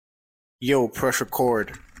Yo, press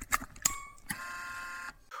record.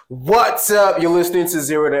 What's up? You're listening to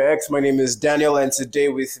Zero to X. My name is Daniel, and today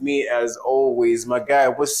with me, as always, my guy.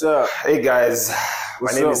 What's up? Hey guys,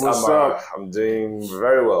 What's my name up? is What's Amar. up? I'm doing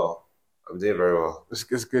very well. It's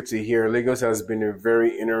good to hear. Lagos has been a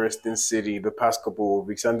very interesting city the past couple of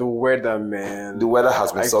weeks, and the weather, man. The weather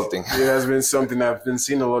has been something. It has been something. I've been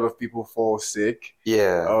seeing a lot of people fall sick.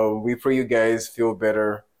 Yeah, We pray you guys feel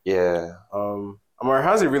better. yeah. Amar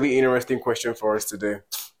has a really interesting question for us today.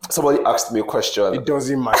 Somebody asked me a question. It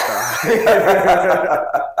doesn't matter.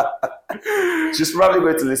 She's probably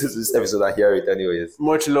going to listen to this episode and hear it anyways.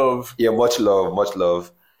 Much love. Yeah, much love, much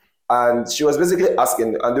love. And she was basically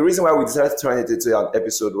asking, and the reason why we decided to turn it into an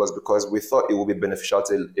episode was because we thought it would be beneficial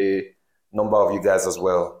to a number of you guys as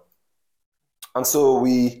well. And so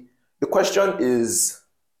the question is,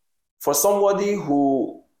 for somebody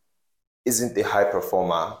who isn't a high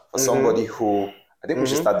performer, for somebody who, I think we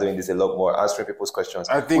should start doing this a lot more, answering people's questions.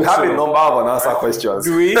 I think we have so. a number of unanswered questions.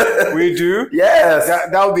 Do we? We do? Yes.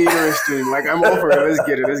 That would be interesting. Like, I'm over it. Let's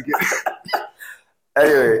get it.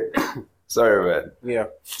 Anyway, sorry, man. Yeah.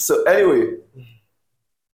 So anyway,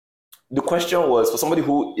 the question was for somebody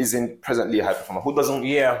who isn't presently a high performer, who doesn't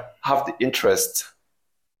have the interest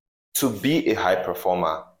to be a high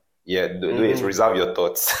performer. Yeah, do it. Reserve your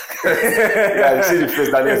thoughts. Yeah, you see the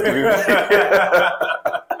face Daniel's giving me.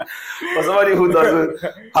 For somebody who doesn't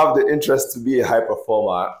have the interest to be a high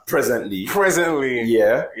performer presently,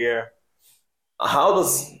 Yeah. how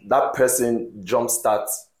does that person jumpstart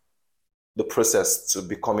the process to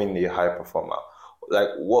becoming a high performer? Like,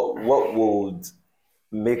 what would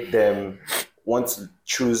make them want to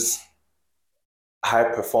choose high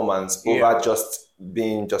performance over just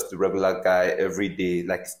being just a regular guy every day?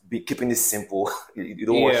 Like, keeping it simple. You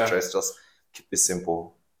don't want stress, just keep it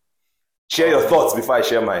simple. Share your thoughts before I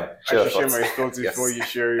share mine. I should share my thoughts before you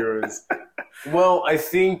share yours. Well, I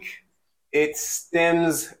think it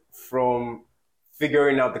stems from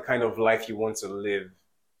figuring out the kind of life you want to live.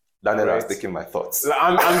 Daniel was taking my thoughts.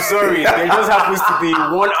 I'm sorry. There just happens to be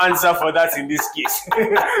one answer for that in this case.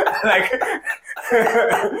 Like,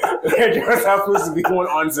 there just happens to be one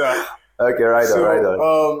answer. Okay, right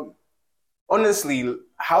on. Honestly,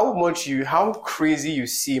 how crazy you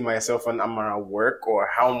see myself and Amara work, or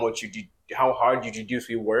how hard you deduce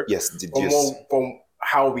we work. Yes, deduce. From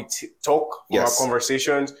how we talk, from our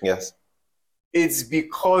conversations. Yes. It's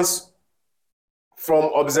because from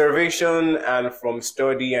observation and from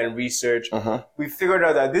study and research, we figured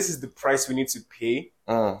out that this is the price we need to pay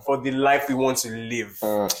for the life we want to live.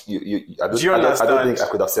 Do you understand? I don't think I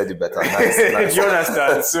could have said it better. Nice. Do you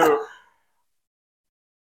understand? So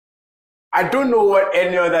I don't know what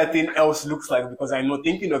any other thing else looks like because I'm not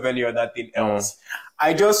thinking of any other thing else.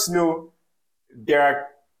 I just know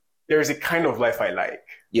there's a kind of life I like.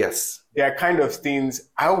 Yes. There are kind of things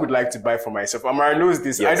I would like to buy for myself. Amara knows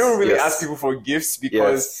this. I don't really ask people for gifts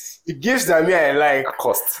because the gifts that I like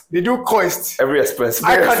cost. They do cost. Every expense.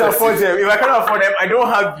 I can't afford them. If I can't afford them, I don't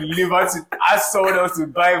have the liver to ask someone else to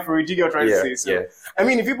buy for it. You get what I'm trying to say? So, I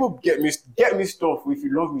mean, if people get me stuff, if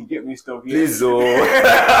you love me, get me stuff. Please,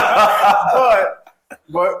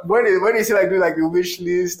 But when they say like do like a wish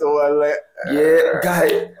list or like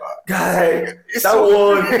guy, that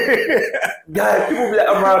one guy, people be like,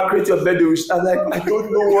 I'm gonna create your birthday wish. I'm like, I don't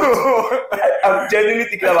know what. I'm genuinely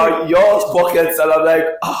thinking about your pockets, and I'm like,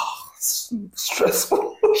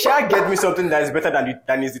 stressful. Shall get me something that is better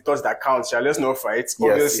than is the thoughts that count. Shall let's not fight,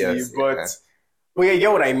 obviously, but yeah, you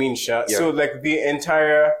get what I mean, Sha. So like the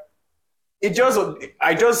entire,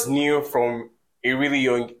 I just knew from a really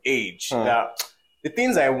young age that the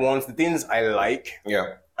things I want, the things I like,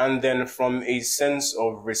 and then from a sense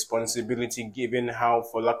of responsibility, given how,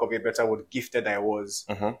 for lack of a better word, gifted I was,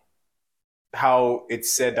 how it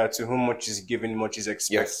said that to whom much is given, much is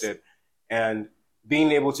expected, and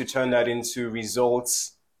being able to turn that into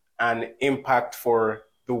results and impact for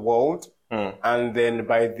the world, and then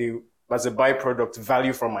as a byproduct,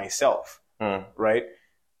 value for myself, right?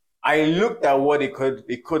 I looked at what it could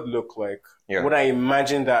look like, what I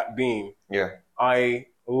imagined that being. I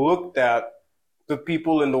looked at the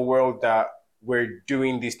people in the world that were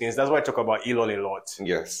doing these things. That's why I talk about Elon a lot.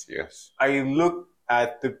 Yes. I looked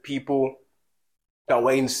at the people that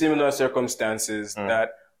were in similar circumstances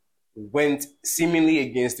that went seemingly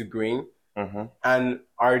against the grain and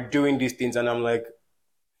are doing these things. And I'm like,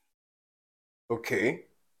 okay,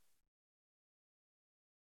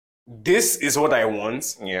 this is what I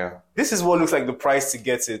want. This is what looks like the price to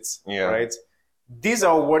get it. Right? These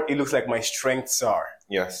are what it looks like my strengths are.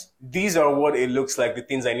 These are what it looks like the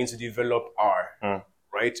things I need to develop are.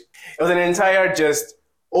 Right? It was an entire just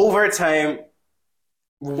over time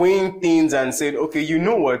weighing things and said, okay, you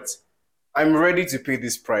know what? I'm ready to pay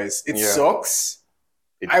this price. It sucks.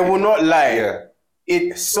 I will not lie. Yeah.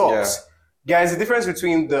 It sucks. Guys, the difference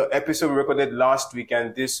between the episode we recorded last week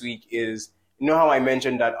and this week is, you know how I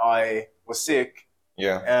mentioned that I was sick?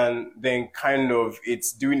 Yeah. And then kind of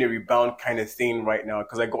it's doing a rebound kind of thing right now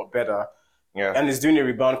because I got better. Yeah. And it's doing a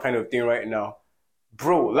rebound kind of thing right now.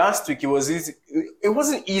 Bro, last week it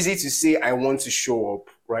wasn't easy to say I want to show up,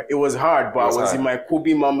 right? It was hard, but I was in my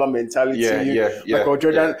Kobe Mamba mentality. Michael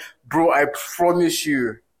Jordan. Bro, I promise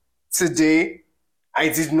you, today I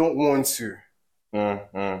did not want to.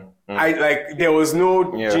 There was no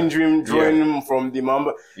gingering drawing from the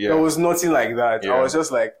Mamba. There was nothing like that. I was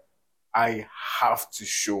just like, I have to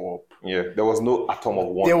show up. Yeah, there was no atom of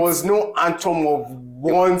want. There was no atom of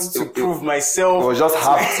want to prove myself. It was just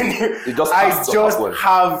have to. It just has to happen.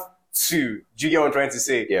 Have to. Do you get what I'm trying to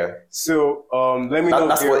say? Yeah. So let me know.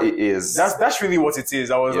 That's what it is. That's really what it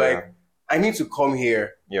is. I was like, I need to come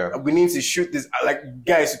here. Yeah. We need to shoot this. Like,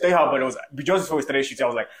 guys, to tell you how bad it was, just before we started shooting, I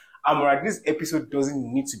was like, Amara, this episode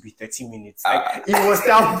doesn't need to be 30 minutes. Like, it was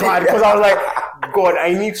that bad because I was like, God,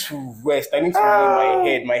 I need to rest. I need to lay my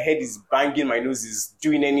head. My head is banging. My nose is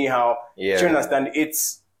doing anyhow. Yeah. Do you understand?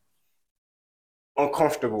 It's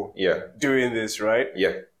uncomfortable doing this, right?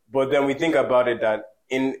 Yeah. But then we think about it that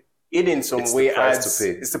in some way it's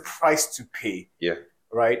the price to pay. Yeah.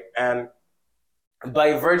 Right? And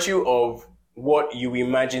by virtue of what you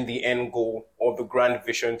imagine the end goal or the grand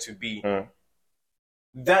vision to be,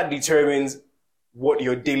 that determines what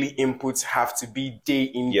your daily inputs have to be day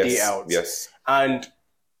in, day out. Yes. And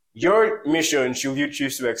your mission, should you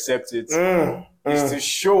choose to accept it, is to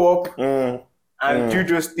show up and do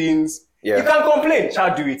those things. Yeah. You can complain,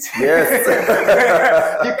 shall do it. Yes.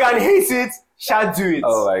 You can hate it, shall do it.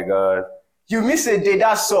 Oh my God. You miss a day,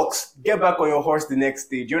 that sucks. Get back on your horse the next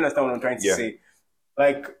day. Do you understand what I'm trying to say?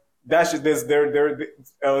 Like,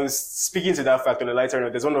 speaking to that fact on a lighter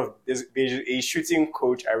note, there's a shooting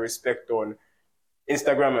coach I respect on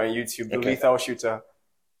Instagram and YouTube, the Lethal Shooter.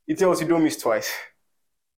 He tells you don't miss twice.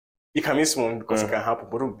 You can miss one because it can happen,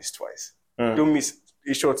 but don't miss twice. Don't miss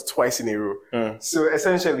a shot twice in a row. So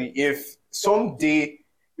essentially, if someday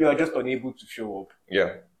you are just unable to show up,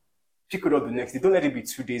 pick it up the next day. Don't let it be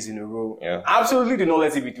 2 days in a row. Absolutely do not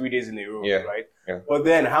let it be 3 days in a row, right? But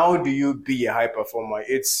then how do you be a high performer?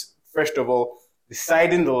 It's, first of all,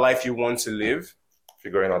 deciding the life you want to live.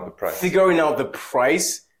 Figuring out the price. Figuring out the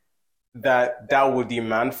price that will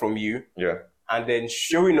demand from you. Yeah. And then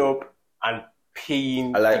showing up and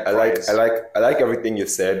paying I like everything you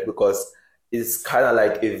said, because it's kind of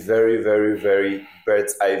like a very, very, very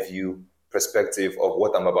bird's eye view perspective of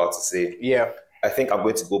what I'm about to say. Yeah. I think I'm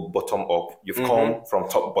going to go bottom up. You've come from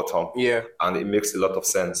top bottom. Yeah. And it makes a lot of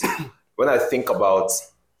sense. When I think about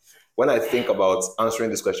answering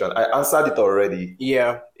this question, I answered it already.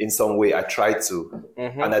 Yeah. In some way, I tried to.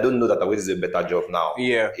 And I don't know that I will do a better job now.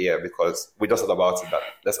 Yeah. Yeah, because we just thought about it, that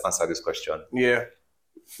let's answer this question. Yeah.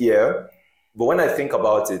 Yeah. But when I think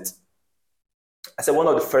about it, I said one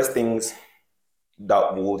of the first things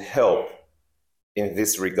that would help in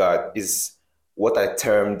this regard is what I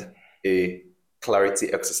termed a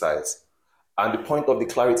clarity exercise. And the point of the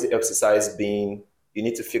clarity exercise being, you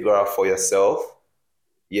need to figure out for yourself.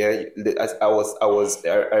 Yeah,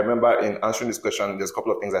 I remember in answering this question, there's a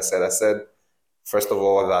couple of things I said. I said, first of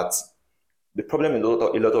all, that the problem a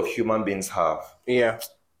lot of human beings have. Yeah.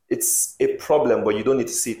 It's a problem, but you don't need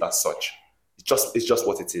to see it as such. It's just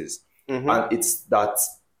what it is. And it's that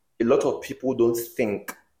a lot of people don't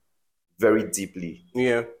think very deeply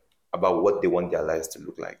about what they want their lives to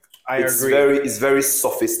look like. I agree. It's very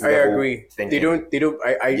surface level. I agree. Thinking. They don't.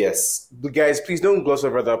 Yes. Guys, please don't gloss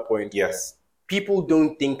over that point. Yes. People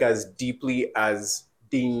don't think as deeply as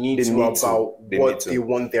they need to about what they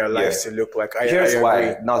want their lives to look like. Here's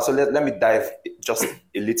why. Now, so let me dive just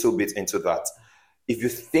a little bit into that. If you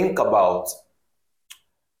think about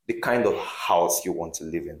the kind of house you want to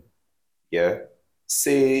live in,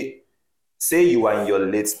 say you are in your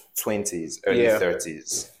late 20s, early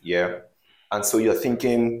 30s, and so you're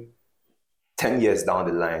thinking 10 years down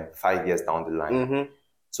the line, 5 years down the line.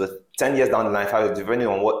 So 10 years down the line, 5 years, depending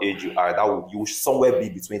on what age you are, you will somewhere be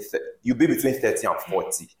between 30 and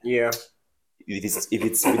 40. Yeah. If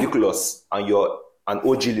it's ridiculous and you're an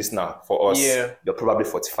OG listener for us, you're probably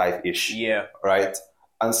 45-ish. Yeah. Right?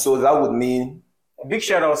 And so that would mean... Big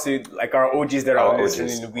shout out to like our OGs that are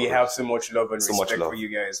listening. We have so much love and respect for you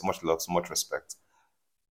guys. So much love, so much respect.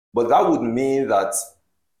 But that would mean that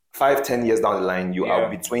 5-10 years down the line, you are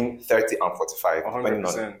between 30 and 45,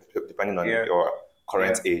 depending on your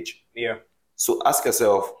current age. Yeah. So ask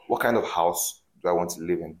yourself, what kind of house do I want to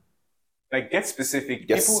live in? Like, get specific.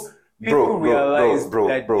 Yes. People realize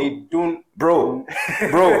that they don't.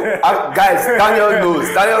 Guys, Daniel knows.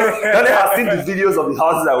 Daniel has seen the videos of the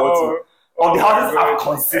houses I want to. Of the houses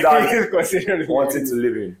I've considered wanting to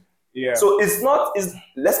live in. Yeah. So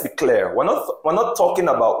let's be clear. We're not talking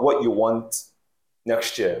about what you want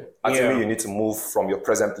next year. Actually, you need to move from your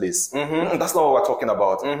present place. That's not what we're talking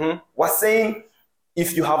about. We're saying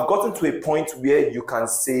if you have gotten to a point where you can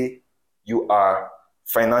say you are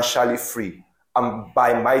financially free, and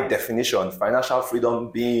by my definition, financial freedom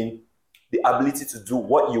being the ability to do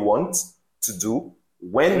what you want to do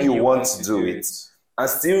when you want to do it, and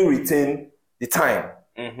still retain the time,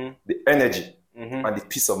 the energy, and the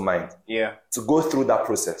peace of mind to go through that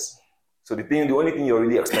process. So the only thing you're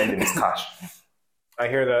really expending is cash. I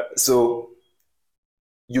hear that. So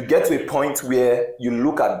you get to a point where you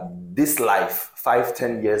look at this life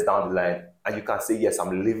 5-10 years down the line, and you can say, yes,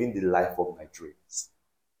 I'm living the life of my dreams.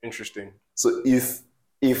 Interesting. So if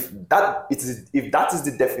that is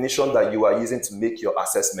the definition that you are using to make your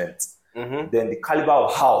assessment, then the caliber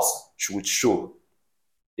of house should show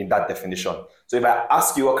in that definition. So if I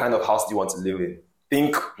ask you what kind of house do you want to live in,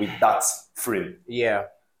 think with that frame. Yeah.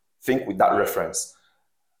 Think with that reference.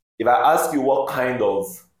 If I ask you what kind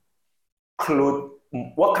of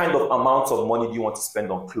amount of money do you want to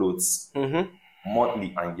spend on clothes,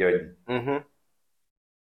 monthly and yearly?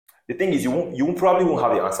 The thing is, you probably won't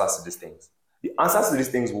have the answers to these things. The answers to these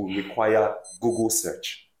things will require Google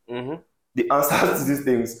search. The answers to these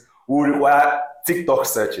things will require TikTok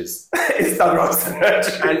searches, Instagram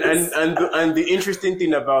searches. And the interesting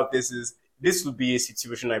thing about this is, this will be a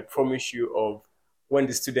situation, I promise you, of when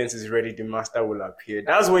the student is ready, the master will appear.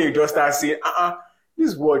 That's when you just start saying,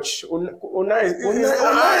 this watch, it's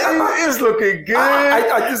looking good.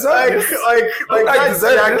 I deserve this. Like that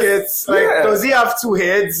jacket. Does he have two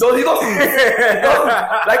heads? No, he doesn't.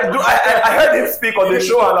 I heard him speak on the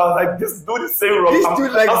show, and I was like, this dude is saying wrong. This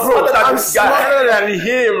dude, I'm smarter than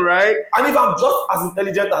him, right? And if I'm just as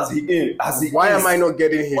intelligent as he is, why am I not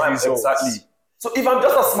getting his results? Exactly. So if I'm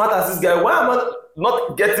just as smart as this guy, why am I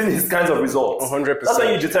not getting his kinds of results? 100%. That's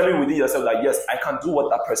when you determine within yourself that, yes, I can do what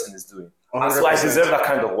that person is doing. 100%. And so I deserve that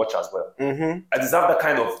kind of watch as well. I deserve that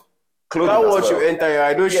kind of clothing that watch you enter your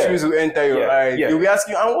eye, those shoes will enter your eye. You'll be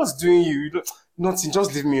asking, and what's doing you? Nothing,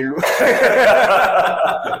 just leave me alone.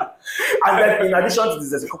 And then in addition to this,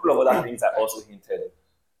 there's a couple of other things I also hinted.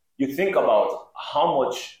 You think about how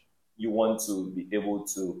much you want to be able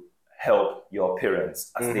to help your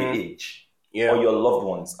parents as they age. Or your loved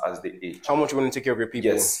ones as they age. How much you want to take care of your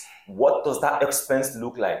people? Yes. What does that expense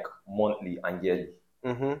look like monthly and yearly?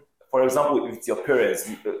 For example, if it's your parents,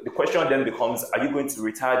 the question then becomes, are you going to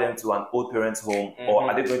retire them to an old parents' home, or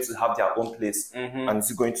are they going to have their own place? And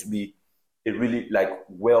is it going to be a really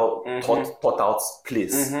well thought out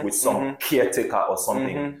place with some caretaker or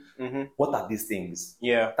something? What are these things?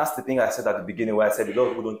 Yeah. That's the thing I said at the beginning, where I said a lot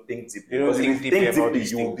of people don't think deeply. Because if you think deeply,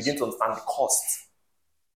 you will begin to understand the costs.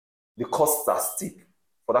 The costs are steep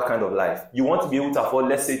for that kind of life. You want to be able to afford,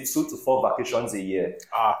 let's say, 2 to 4 vacations a year,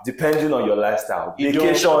 depending on your lifestyle.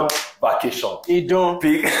 Vacation. You don't.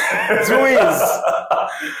 Doings.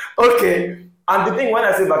 Okay. And the thing, when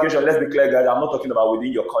I say vacation, let's be clear, guys, I'm not talking about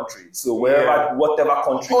within your country. So whatever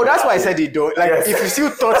country. Oh, that's why I said you don't. If you still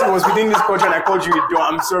thought it was within this country and I called you you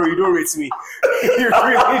don't, I'm sorry, you don't rate me. You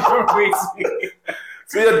really don't rate me.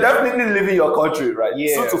 So you're definitely leaving your country, right?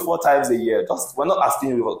 Yeah. 2 to 4 times a year. We're not asking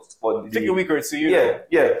you for take a week or two. Yeah.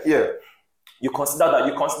 You consider that.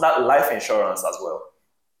 You consider life insurance as well.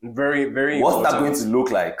 Very, very. What's important. that going to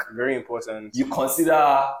look like? Very important. You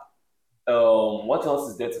consider. What else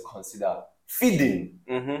is there to consider? Feeding.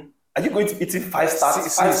 Are you going to eat 5-star?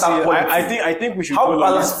 I think we should. How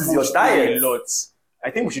balanced is your diet? A lot.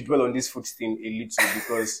 I think we should dwell on this food thing a little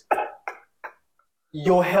because.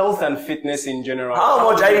 Your health and fitness in general. How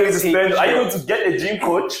much are you going to spend? Are you going to get a gym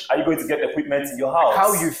coach? Are you going to get equipment in your house?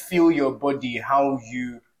 How you feel your body, how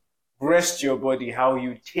you rest your body, how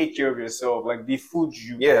you take care of yourself, like the food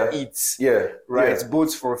you eat. Right?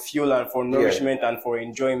 Both for fuel and for nourishment and for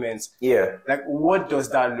enjoyment. Like, what does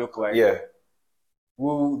that look like?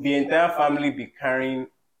 Will the entire family be carrying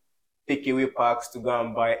takeaway packs to go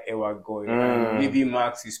and buy Ewa Goy? And maybe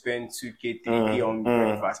max you spend 2K, 3K on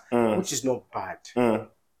breakfast, which is not bad.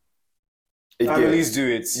 Families do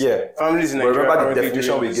it. Families in Nigeria. Remember the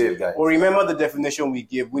definition we gave, guys. Or remember the definition we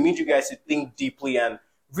gave. We need you guys to think deeply and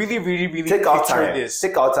really, really, really take our time. This.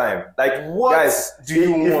 Take our time. Like, what guys, do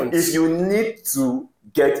you want? If you need to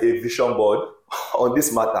get a vision board on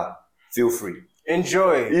this matter, feel free.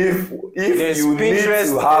 Enjoy. If you Pinterest,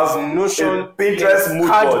 need to have Notion, a Pinterest mood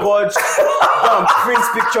cardboard, go and print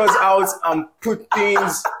pictures out and put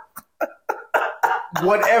things.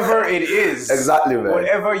 whatever it is. Exactly, man.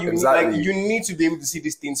 Whatever you need, like you need to be able to see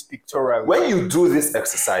these things pictorially. When you do this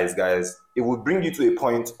exercise, guys, it will bring you to a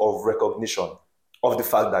point of recognition of the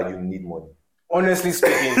fact that you need money. Honestly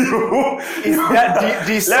speaking, is that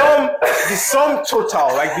the sum total,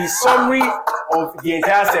 like the summary of the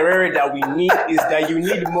entire scenario that we need is that you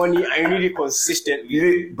need money and you need it consistently.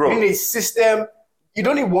 You need a system. You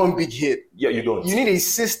don't need one big hit. Yeah, you don't. You need a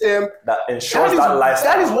system that ensures that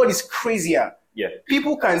lifestyle. That is what is crazier. Yeah.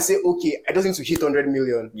 People can say, okay, I just need to hit 100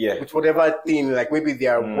 million. Yeah. With whatever thing, like maybe they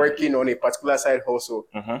are working on a particular side hustle,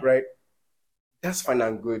 right? That's fine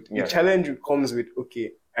and good. Yeah. The challenge comes with,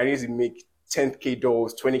 okay, I need to make $10K,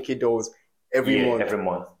 $20K every month. Every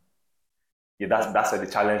month. Yeah, that's where the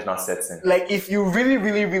challenge now sets in. Like, if you really,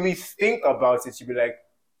 really, really think about it, you'll be like,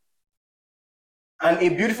 and a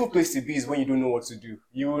beautiful place to be is when you don't know what to do.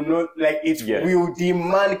 You will not, like, it will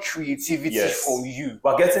demand creativity from you.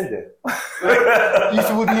 We're getting there.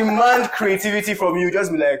 It will demand creativity from you.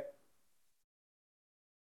 Just be like,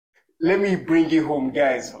 let me bring it home,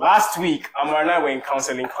 guys. Last week, Amara and I were in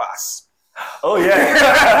counseling class. Oh,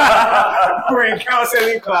 yeah. We're in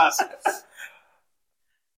counseling class.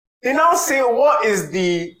 They now say, what is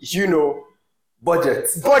the, budget?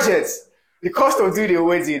 The cost of doing a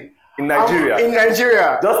wedding. In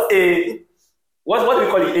Nigeria. Just what do we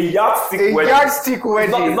call it? A yardstick wedding. Yardstick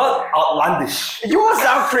wedding. It's not outlandish. You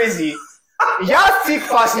sound crazy. Yardstick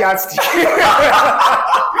past yardstick.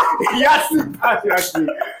 Yardstick past yardstick.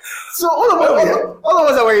 So all of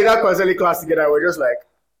us that were in that counseling class together were just like,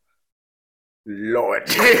 Lord.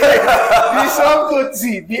 We can't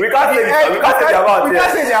say the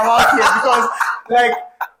amount here because, like,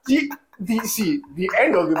 the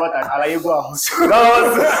end of the matter, Alayegua house.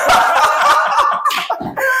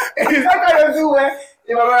 It's that kind of thing where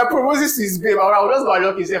if I proposes to his babe, I will just go and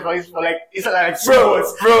lock himself for like, it's like 2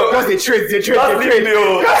 months. Bro. Just they trade.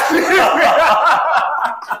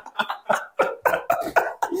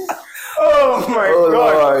 Oh my God.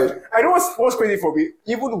 Lord. I know what's crazy for me.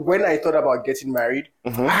 Even when I thought about getting married,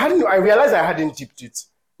 I realized I hadn't dipped it.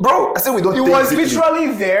 Bro, I said we don't. It was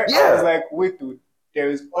literally there. Yeah. I was like, wait, dude. There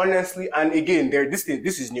is honestly, and again, this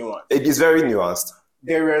is nuanced. It is very nuanced.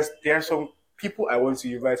 There are some people I want to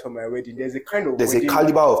invite for my wedding. There's a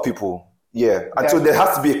caliber of people. Yeah. And so there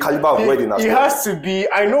has to be a caliber of wedding as well. It has to be.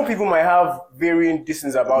 I know people might have varying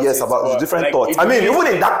distance about it. Yes, about different thoughts. I mean, even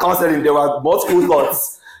in that counseling, there were multiple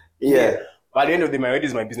thoughts. Yeah. But at the end of the day, my wedding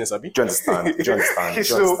is my business, Abi. Do you understand?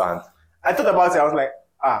 So, I thought about it. I was like,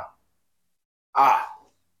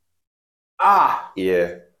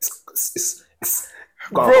 Yeah. It's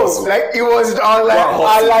bro, like it was go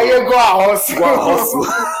hustle.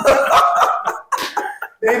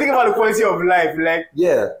 Then you think about the quality of life, like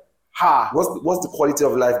what's the quality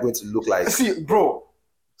of life going to look like? See, bro,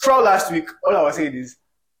 throughout last week, all I was saying is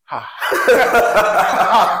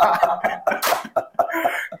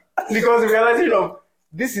because the realization of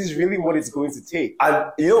this is really what it's going to take.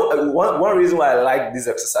 And one reason why I like these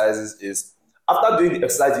exercises is after doing the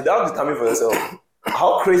exercise, you don't determine for yourself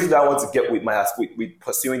how crazy do I want to get with with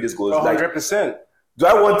pursuing these goals. 100%. Like, do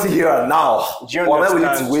I want to hear it now? Or am I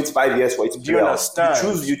willing to wait 5 years for it to play out?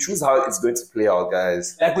 You choose how it's going to play out,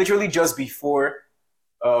 guys. Like literally just before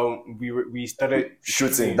we started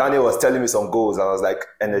shooting, Daniel was telling me some goals. I was like,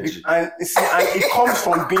 energy. And it comes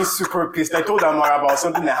from being super pissed. I told Amara about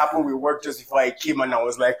something that happened with work just before I came, and I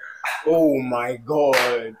was like, oh my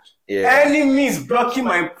God. Yeah. Enemies blocking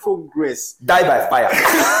my progress. Die by fire.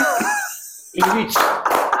 He reached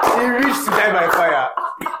to die by fire.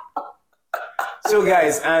 So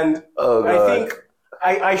guys, and I think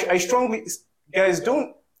I strongly, guys,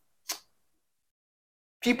 don't.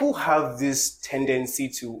 People have this tendency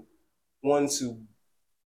to want to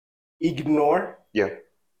ignore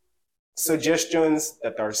suggestions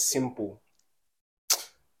that are simple.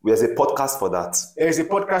 There's a podcast for that. There's a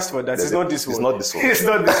podcast for that. It's not this one. It's not this one. It's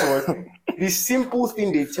not this one. The simple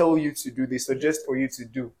thing they tell you to do, they suggest for you to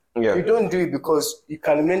do. Yeah. You don't do it because you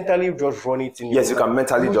can mentally just run it in your mind. You can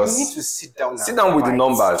mentally just... You need to sit down. Sit down with the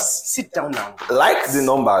numbers. Sit down now. Like the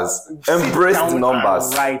numbers. Embrace the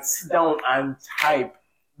numbers. Right. Sit down and type.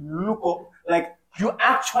 Look up. Like, you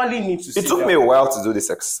actually need to sit down. It took me a while to do this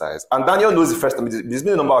exercise. And Daniel knows the first time. It's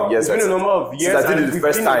been a number of years. It's been a number of years. Since I did it the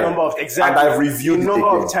first time. And I've reviewed it again. A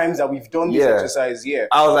number of times that we've done this exercise,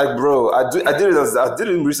 I was like, bro, I did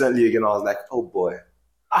it recently again. I was like, oh boy.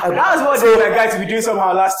 That's what my guy to be doing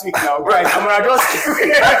somehow last week now. Right, Amara just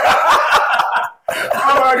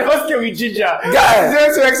came with Ginger.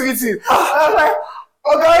 Guys, to exhibit it. I was like,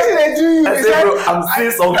 oh guys, they do. I said, bro, I'm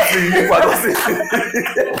saying something.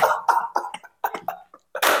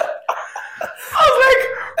 I was like,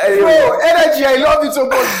 Bro, energy, I love it so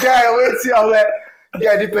much, guy. Wait till I'm like,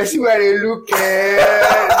 yeah, the person where they look,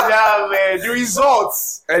 yeah, man, the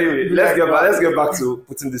results. Anyway, let's get back to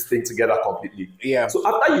putting this thing together completely. Yeah. So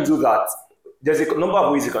after you do that, there's a number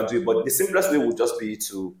of ways you can do it, but the simplest way would just be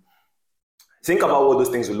to think about what those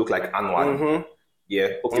things will look like annually. Mm-hmm. Yeah.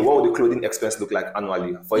 Okay. What would the clothing expense look like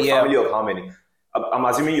annually for a family of how many? I'm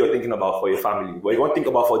assuming you're thinking about for a family, but you won't think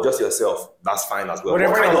about for just yourself. That's fine as well.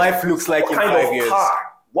 Whatever your life looks like in 5 years. Car?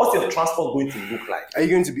 What's your transport going to look like? Are you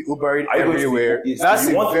going to be Ubering everywhere? That's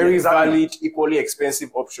a very valid, equally expensive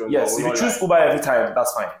option. Yes, if you choose Uber every time,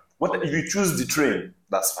 that's fine. If you choose the train,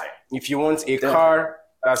 that's fine. If you want a car,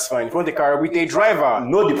 that's fine. If you want a car with a driver,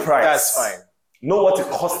 know the price. That's fine. Know what it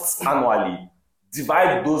costs annually.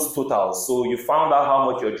 Divide those totals. So you found out how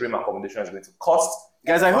much your dream accommodation is going to cost.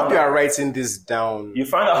 Guys, I hope you are writing this down. You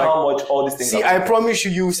find out how much all these things See, I promise you,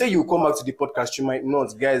 you say you come back to the podcast, you might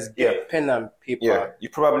not. Guys, get pen and paper. Yeah, you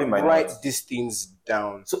probably might write not. these things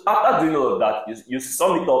down. So after doing all of that, you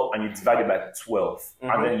sum it up and you divide it by 12.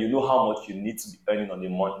 And then you know how much you need to be earning on a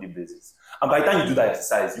monthly basis. And by the time you do that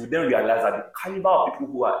exercise, you then realize that the caliber of people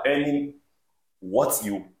who are earning what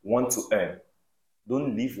you want to earn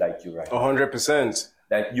don't live like you, right? 100%.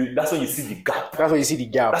 Like that's when you see the gap. That's when you see the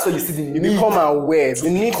gap. That's when you see the need. You become aware. The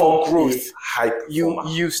need for growth.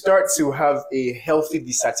 You start to have a healthy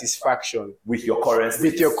dissatisfaction with your current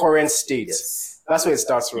state. Yes. That's where it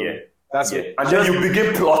starts from. Yeah. That's it. And then you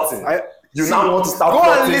begin plotting. You now want to start go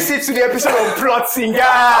plotting. And listen to the episode on plotting,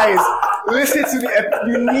 guys. Listen to the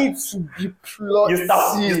you need to be plotting. You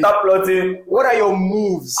start plotting. What are your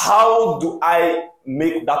moves? How do I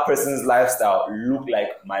make that person's lifestyle look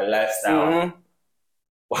like my lifestyle? Mm-hmm.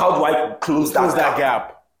 How do I close that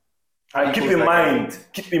gap? And keep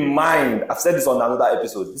in mind, I've said this on another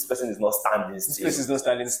episode, this person is not standing still. This person is not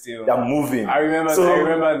standing still. They're moving. I remember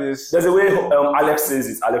this. There's a way Alex says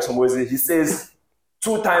it, Alex Homozy, he says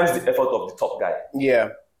 2 times the effort of the top guy.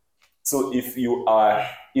 Yeah. So if you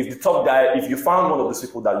found one of those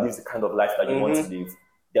people that lives the kind of life that you want to live,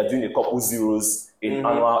 they're doing a couple zeros in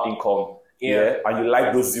annual income, and you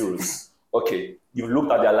like those zeros, okay. You've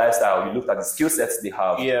looked at their lifestyle, you looked at the skill sets they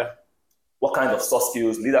have. Yeah. What kind of soft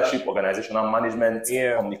skills, leadership, organizational management,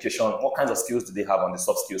 communication, what kinds of skills do they have on the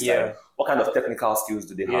soft skills side? What kind of technical skills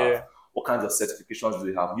do they have? What kinds of certifications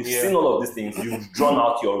do they have? You've seen all of these things. You've drawn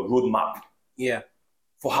out your roadmap. Yeah.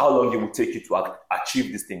 For how long it will take you to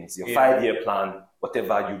achieve these things. Your 5-year plan,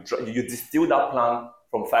 whatever, you distill that plan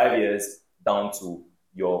from 5 years down to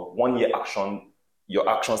your 1-year action, your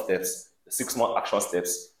action steps, the 6-month action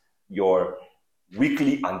steps, your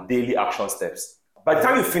weekly and daily action steps. By the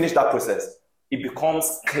time you finish that process, it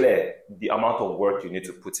becomes clear the amount of work you need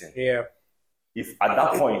to put in. Yeah. If at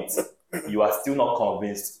that point you are still not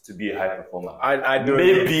convinced to be a high performer,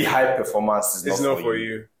 maybe high performance is not for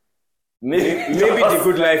you. Maybe the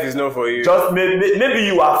good life is not for you. Just maybe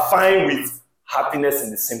you are fine with happiness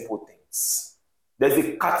in the simple things. There's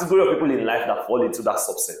a category of people in life that fall into that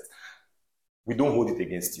subset. We don't hold it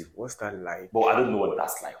against you. What's that like? But I don't know what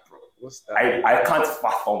that's like, bro. What's that? I can't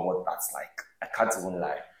fathom what that's like. I can't even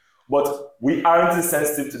lie. But we aren't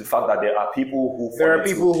insensitive to the fact that there are people who... There are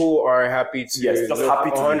people who are happy to... Yes, just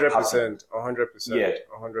happy to 100%. be happy. 100%. Yeah.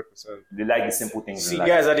 100%. They like the simple things. See,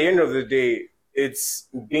 guys, at the end of the day, it's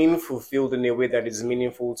being fulfilled in a way that is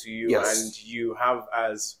meaningful to you, and you have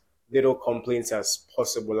as little complaints as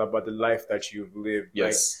possible about the life that you've lived.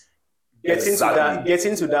 Yes. Like,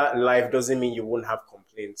 getting to that life doesn't mean you won't have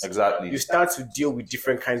complaints. Exactly. You start to deal with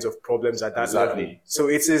different kinds of problems at that level. So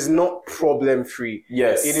it is not problem free.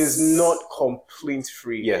 Yes. It is not complaint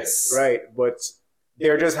free. Yes. Right. But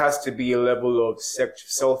there just has to be a level of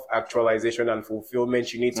self-actualization and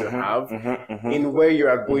fulfillment you need to have in where you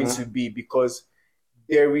are going to be, because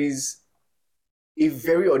there is a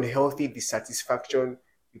very unhealthy dissatisfaction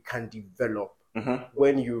you can develop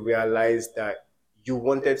when you realize that you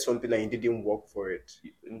wanted something and you didn't work for it.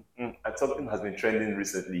 And something has been trending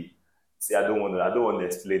recently. See, I don't want to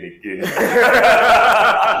explain again.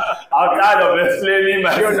 I'm tired of explaining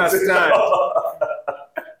myself. You understand?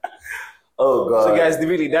 Oh God. So guys,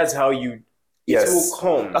 really, that's how it will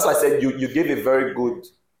come. That's why I said you gave a very good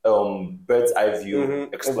bird's eye view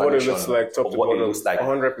explanation of what it looks like, top to bottom. It looks like.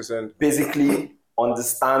 100%. Basically,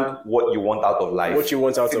 understand what you want out of life. What you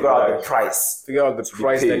want out of life. Figure out the price. Figure out the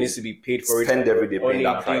price that needs to be paid for spend it. Every day on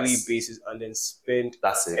a daily basis, and then spend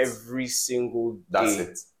every single day. That's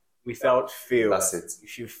it. Without fail. That's it.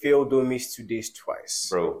 If you fail, don't miss 2 days twice.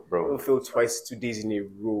 Bro. Don't fail twice, 2 days in a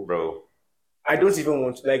row. Bro. I don't even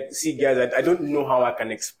want to, see guys, I don't know how I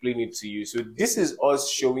can explain it to you. So this is us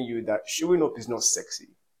showing you that showing up is not sexy.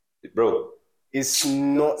 Bro. It's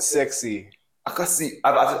not sexy. I can see.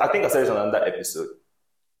 I think I said it on another episode.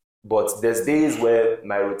 But there's days where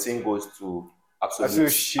my routine goes to absolute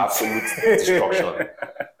destruction.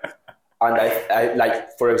 And I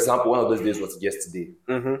like, for example, one of those days was yesterday,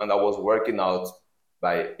 and I was working out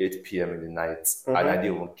by 8 p.m. in the night, and I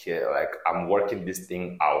didn't even care. Like, I'm working this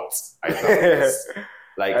thing out.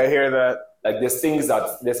 Like, I hear that. Like, there's things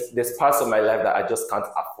that there's parts of my life that I just can't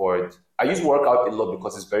afford. I use workout a lot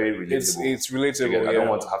because it's very relatable. It's relatable. I don't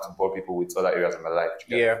want to have to bore people with other areas of my life.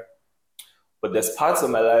 Yeah. But there's parts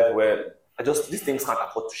of my life where these things can't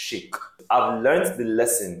afford to shake. I've learned the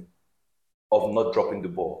lesson of not dropping the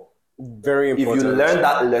ball. Very important. If you learn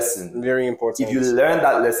that lesson, very important. If you learn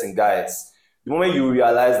that lesson, guys, the moment you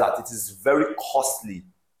realize that it is very costly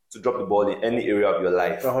to drop the ball in any area of your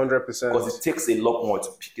life, 100%, because it takes a lot more to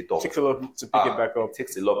pick it up. It takes a lot to pick it back up. It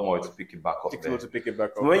takes a lot more to pick it back up.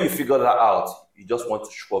 So when you figure that out, you just want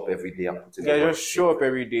to show up every day and put in. Yeah, just show up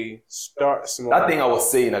every day. Start small. That thing I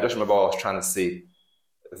was saying, I just remember what I was trying to say.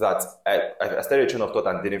 That I started a train of thought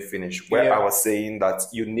and didn't finish. Where I was saying that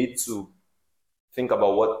you need to think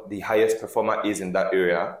about what the highest performer is in that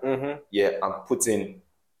area, and put in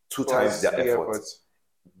 2 times their effort.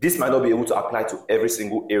 This might not be able to apply to every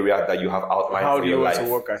single area that you have outlined. How do you want to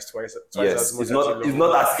work as twice yes, as much? It's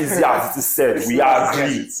not as easy as it is said. We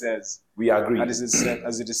agree. We agree.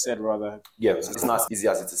 As it is said, rather. Yeah, it's not as easy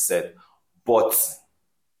as it is said. But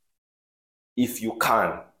if you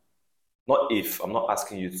can, I'm not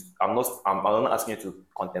asking you to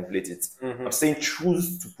contemplate it. I'm saying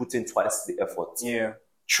choose to put in twice the effort. Yeah.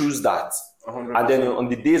 Choose that. 100%. And then on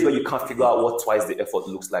the days where you can't figure out what twice the effort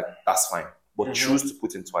looks like, that's fine. But choose to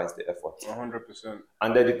put in twice the effort. 100%.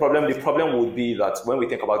 And then the problem would be that when we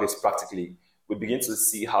think about this practically, we begin to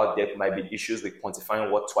see how there might be issues with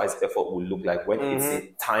quantifying what twice the effort will look like when it's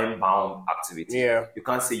a time-bound activity. Yeah. You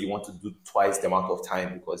can't say you want to do twice the amount of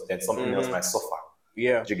time because then something else might suffer.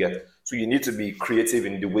 Yeah. Do you get? So you need to be creative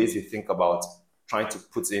in the ways you think about trying to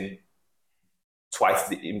put in twice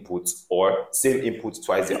the input or same input,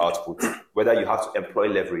 twice the output. Whether you have to employ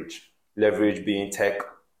leverage being tech,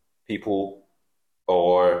 people,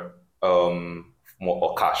 or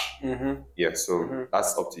more cash. Yeah, so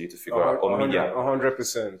that's up to you to figure out. Or media.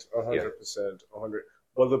 100%. 100%.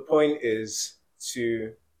 But the point is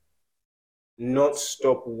to not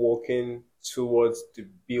stop working towards the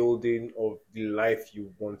building of the life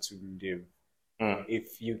you want to live.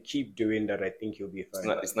 If you keep doing that, I think you'll be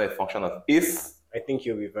fine. It's not a function of if. I think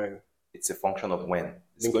you'll be fine. It's a function of when.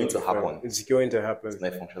 It's going to happen. It's going to happen. It's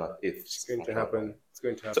not a function of if. It's going to happen. It's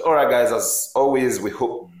going to happen. So, all right, guys, as always, we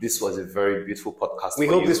hope this was a very beautiful podcast. We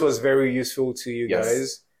hope this was very useful to you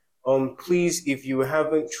guys. Please, if you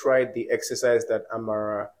haven't tried the exercise that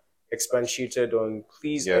Amara expatiated on,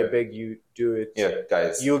 please, I beg you, do it. Yeah,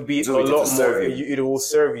 guys. You'll be a lot more. It will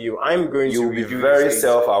serve you. You'll be very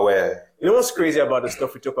self-aware. You know what's crazy about the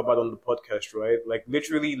stuff we talk about on the podcast, right? Like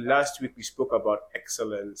literally last week we spoke about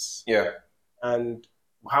excellence. Yeah. And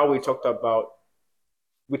how we talked about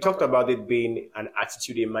it being an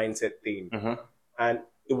attitude, a mindset thing. And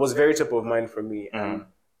it was very top of mind for me. And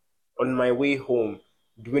on my way home,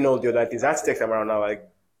 doing all the other things, that's text around now like,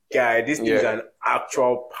 guy, this is an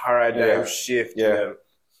actual paradigm shift. Yeah.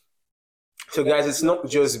 So guys, it's not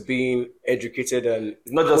just being educated and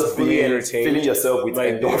it's not just being entertained, filling yourself with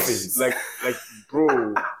endorphins. Like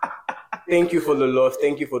bro, thank you for the love,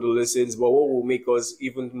 thank you for the listens. But what will make us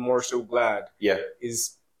even more so glad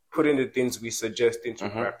is putting the things we suggest into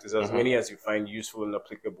practice, as many as you find useful and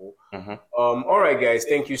applicable. All right, guys,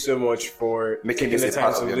 thank you so much for making taking this the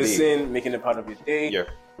time to listen, making it part of your day. Yeah.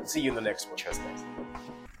 See you in the next one. Cheers, guys.